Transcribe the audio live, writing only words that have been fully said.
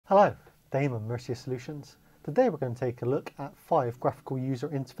Hello, Damon, Mercia Solutions. Today we're going to take a look at 5 graphical user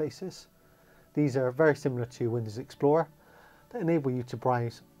interfaces. These are very similar to Windows Explorer that enable you to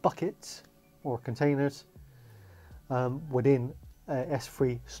browse buckets or containers within a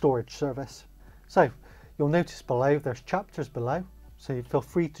S3 storage service. So you'll notice below there's chapters below, so you feel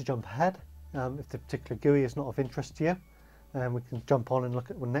free to jump ahead if the particular GUI is not of interest to you. And we can jump on and look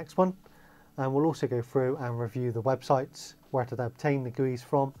at the next one. And we'll also go through and review the websites, where to obtain the GUIs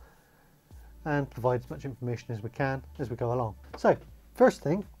from, and provide as much information as we can as we go along. So, first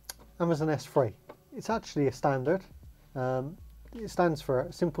thing, Amazon S3. It's actually a standard. It stands for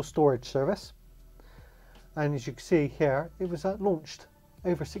Simple Storage Service. And as you can see here, it was launched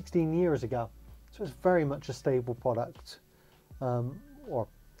over 16 years ago. So it's very much a stable product, or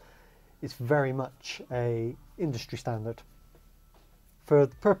it's very much a industry standard. For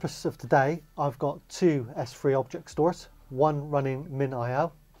the purpose of today, I've got 2 S3 object stores, one running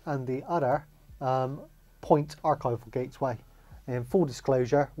MinIO and the other Point Archival Gateway. In full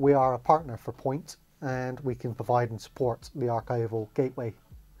disclosure, we are a partner for Point and we can provide and support the Archival Gateway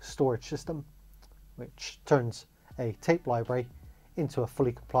storage system, which turns a tape library into a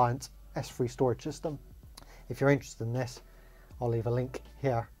fully compliant S3 storage system. If you're interested in this, I'll leave a link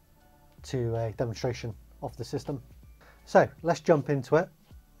here to a demonstration of the system. So let's jump into it.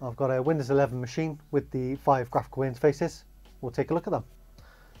 I've got a Windows 11 machine with the 5 graphical interfaces. We'll take a look at them.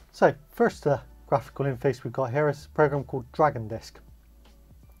 So first graphical interface we've got here is a program called DragonDisk.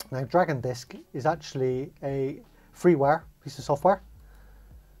 Now DragonDisk is actually a freeware piece of software,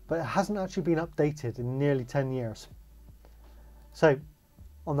 but it hasn't actually been updated in nearly 10 years. So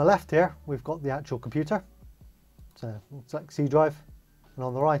on the left here we've got the actual computer, so it's like C drive, and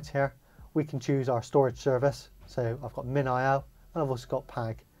on the right here we can choose our storage service. So I've got MinIO and I've also got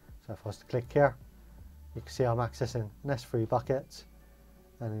PAG. So if I was to click here, you can see I'm accessing an S3 bucket,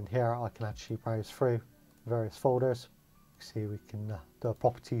 and in here I can actually browse through various folders. You can see we can do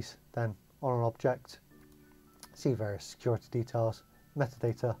properties then on an object, see various security details,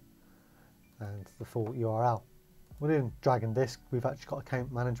 metadata, and the full URL. Within DragonDisk we've actually got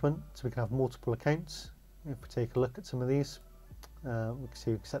account management, so we can have multiple accounts. If we take a look at some of these, we can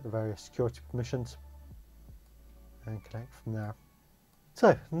see we can set the various security permissions and connect from there.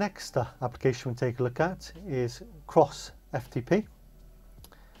 So next application we'll take a look at is CrossFTP. And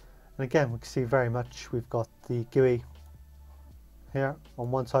again we can see very much we've got the GUI here.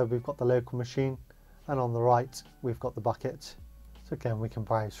 On one side we've got the local machine, and on the right we've got the bucket. So again we can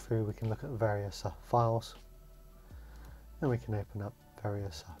browse through, we can look at various files, and we can open up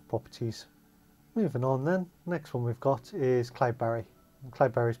various properties. Moving on then, next one we've got is CloudBerry. And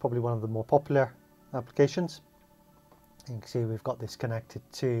CloudBerry is probably one of the more popular applications. You can see we've got this connected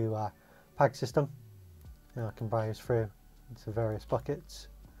to PAG system. Now I can browse through into various buckets,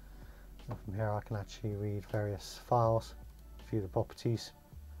 and from here I can actually read various files, view the properties,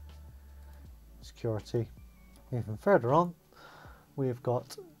 security. Even further on we've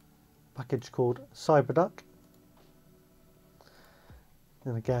got a package called CyberDuck,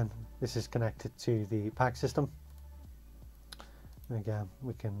 and again this is connected to the PAG system, and again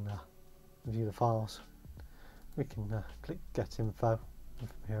we can view the files. We can click Get Info, and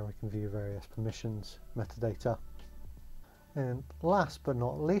from here we can view various permissions, metadata. And last but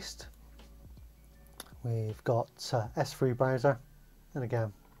not least, we've got S3 Browser, and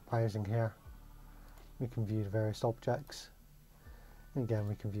again browsing here we can view the various objects, and again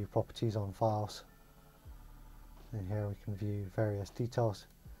we can view properties on files, and here we can view various details,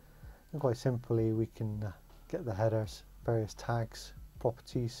 and quite simply we can get the headers, various tags,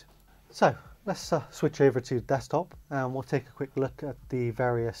 properties. So let's switch over to desktop, and we'll take a quick look at the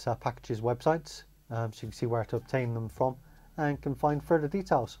various packages websites, so you can see where to obtain them from and can find further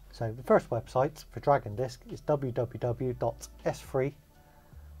details. So the first website for DragonDisk is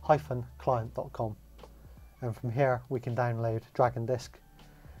www.s3-client.com, and from here we can download DragonDisk,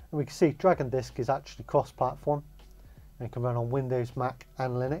 and we can see DragonDisk is actually cross-platform and can run on Windows, Mac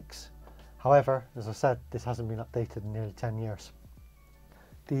and Linux. However, as I said, this hasn't been updated in nearly 10 years.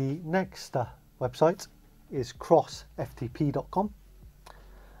 The next website is CrossFTP.com,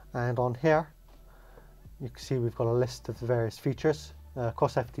 and on here you can see we've got a list of the various features.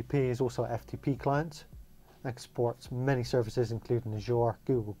 CrossFTP is also an FTP client and supports many services including Azure,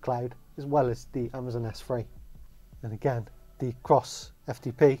 Google Cloud, as well as the Amazon S3. And again, the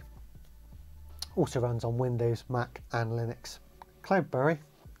CrossFTP also runs on Windows, Mac and Linux. CloudBerry,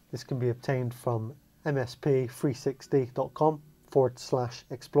 this can be obtained from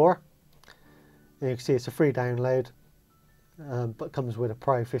msp360.com/explorer. And you can see it's a free download, but comes with a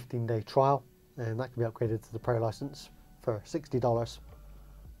Pro 15-day trial, and that can be upgraded to the Pro license for $60.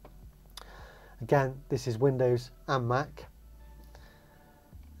 Again, this is Windows and Mac,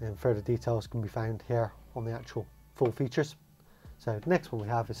 and further details can be found here on the actual full features. So the next one we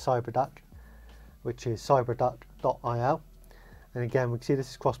have is CyberDuck, which is cyberduck.io, and again we can see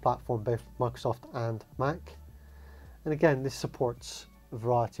this is cross-platform, both Microsoft and Mac, and again this supports a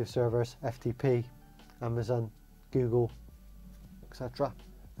variety of servers, FTP, Amazon, Google, etc.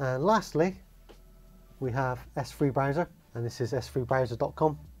 And lastly we have S3 Browser, and this is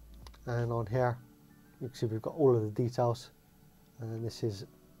s3browser.com, and on here you can see we've got all of the details, and this is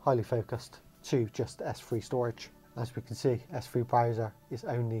highly focused to just S3 storage. As we can see, S3 Browser is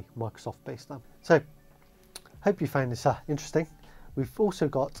only Microsoft based now. So hope you found this interesting. We've also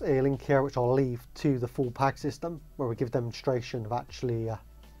got a link here which I'll leave to the full PAG system, where we give a demonstration of actually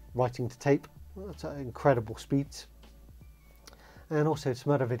writing to tape at incredible speeds, and also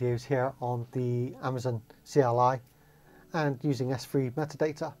some other videos here on the Amazon CLI and using S3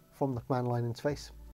 metadata from the command line interface.